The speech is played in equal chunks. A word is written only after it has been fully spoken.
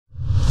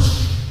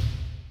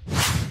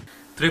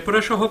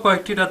ত্রিপুরা সহ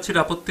কয়েকটি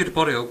রাজ্যের আপত্তির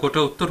পরেও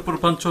গোটা উত্তর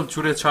পূর্বাঞ্চল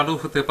জুড়ে চালু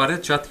হতে পারে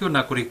জাতীয়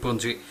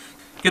নাগরিকপঞ্জি।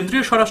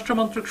 কেন্দ্রীয় স্বরাষ্ট্র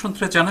মন্ত্রক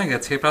সূত্রে জানা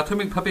গেছে,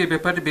 প্রাথমিকভাবে এ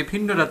ব্যাপারে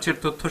বিভিন্ন রাজ্যের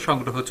তথ্য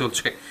সংগ্রহ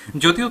চলছে।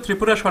 যদিও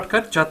ত্রিপুরা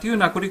সরকার জাতীয়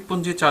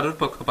নাগরিকপঞ্জি চালুর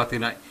পক্ষপাতী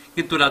নয়,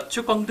 কিন্তু রাজ্য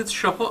কংগ্রেস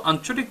সহ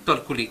আঞ্চলিক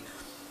দলগুলি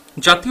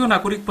জাতীয়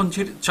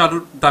নাগরিকপঞ্জির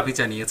চালুর দাবি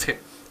জানিয়েছে।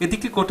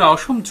 এদিকে গোটা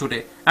অসম জুড়ে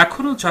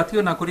এখনও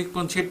জাতীয়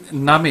নাগরিকপঞ্জির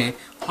নামে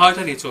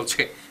হয়রানি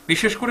চলছে।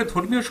 বিশেষ করে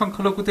ধর্মীয়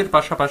সংখ্যালঘুদের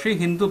পাশাপাশি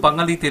হিন্দু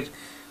বাঙালিদের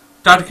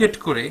টার্গেট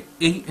করে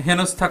এই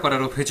হেনস্থা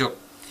করার অভিযোগ।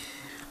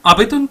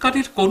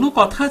 আবেদনকারীর কোনো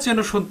কথা যেন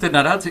শুনতে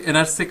নারাজ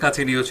এনআরসি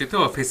কাজে নিয়োজিত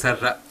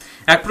অফিসাররা।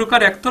 এক প্রকার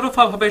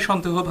একতরফাভাবে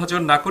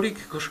সন্দেহভাজন নাগরিক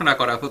ঘোষণা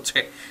করা হচ্ছে।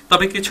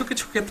 তবে কিছু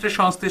কিছু ক্ষেত্রে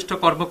সংশ্লিষ্ট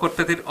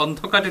কর্মকর্তাদের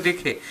অন্ধকারে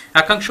রেখে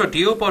একাংশ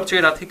ডিও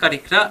পর্যায়ের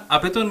আধিকারিকরা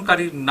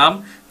আবেদনকারীর নাম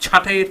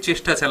ছাঁটাইয়ের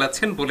চেষ্টা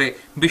চালাচ্ছেন বলে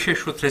বিশেষ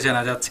সূত্রে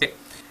জানা যাচ্ছে।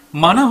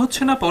 মানা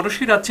হচ্ছে না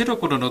পড়োশী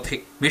রাজ্যেরও কোনো নথি।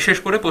 বিশেষ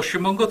করে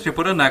পশ্চিমবঙ্গ,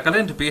 ত্রিপুরা,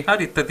 নাগাল্যান্ড, বিহার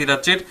ইত্যাদি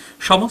রাজ্যের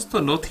সমস্ত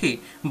নথি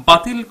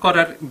বাতিল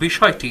করার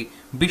বিষয়টি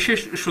বিশেষ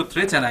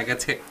সূত্রে জানা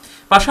গেছে।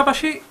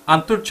 পাশাপাশি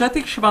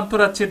আন্তর্জাতিক সীমান্ত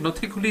রাজ্যের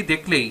নথিগুলি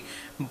দেখলেই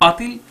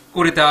বাতিল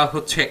করে দেওয়া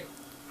হচ্ছে।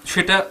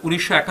 সেটা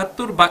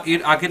 1971 বা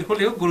এর আগের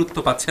হলেও গুরুত্ব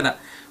পাচ্ছে না।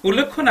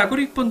 উল্লেখ্য,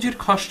 নাগরিকপঞ্জির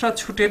খসড়া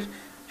ছুটের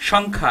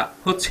সংখ্যা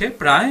হচ্ছে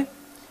প্রায়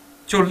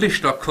 40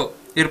 লক্ষ।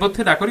 এর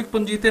মধ্যে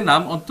নাগরিকপঞ্জিতে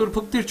নাম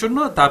অন্তর্ভুক্তির জন্য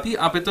দাবি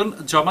আবেদন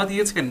জমা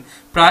দিয়েছেন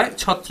প্রায়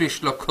 36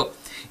 লক্ষ।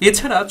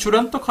 এছাড়া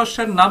চূড়ান্ত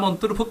খসড়ার নাম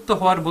অন্তর্ভুক্ত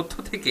হওয়ার মধ্য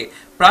থেকে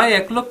প্রায়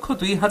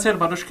 1,02,000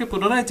 মানুষকে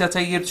পুনরায়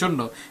যাচাইয়ের জন্য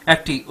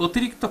একটি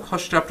অতিরিক্ত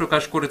খসড়া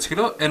প্রকাশ করেছিল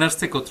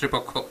এনআরসি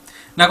কর্তৃপক্ষ।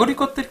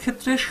 নাগরিকত্বের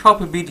ক্ষেত্রে সব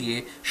মিলিয়ে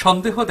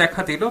সন্দেহ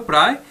দেখা দিল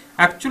প্রায়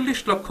 41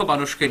 লক্ষ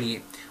মানুষকে নিয়ে।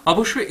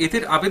 অবশ্য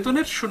এদের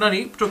আবেদনের শুনানি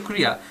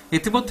প্রক্রিয়া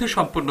ইতিমধ্যে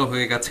সম্পন্ন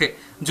হয়ে গেছে,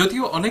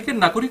 যদিও অনেকের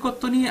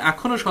নাগরিকত্ব নিয়ে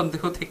এখনও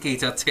সন্দেহ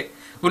থেকেই যাচ্ছে।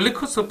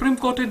 উল্লেখ্য, সুপ্রিম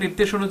কোর্টের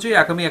নির্দেশ অনুযায়ী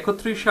আগামী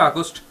 31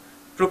 আগস্ট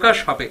প্রকাশ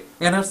হবে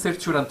এনআরসির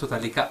চূড়ান্ত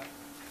তালিকা।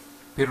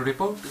 Bureau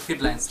report,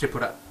 headlines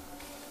Tripura.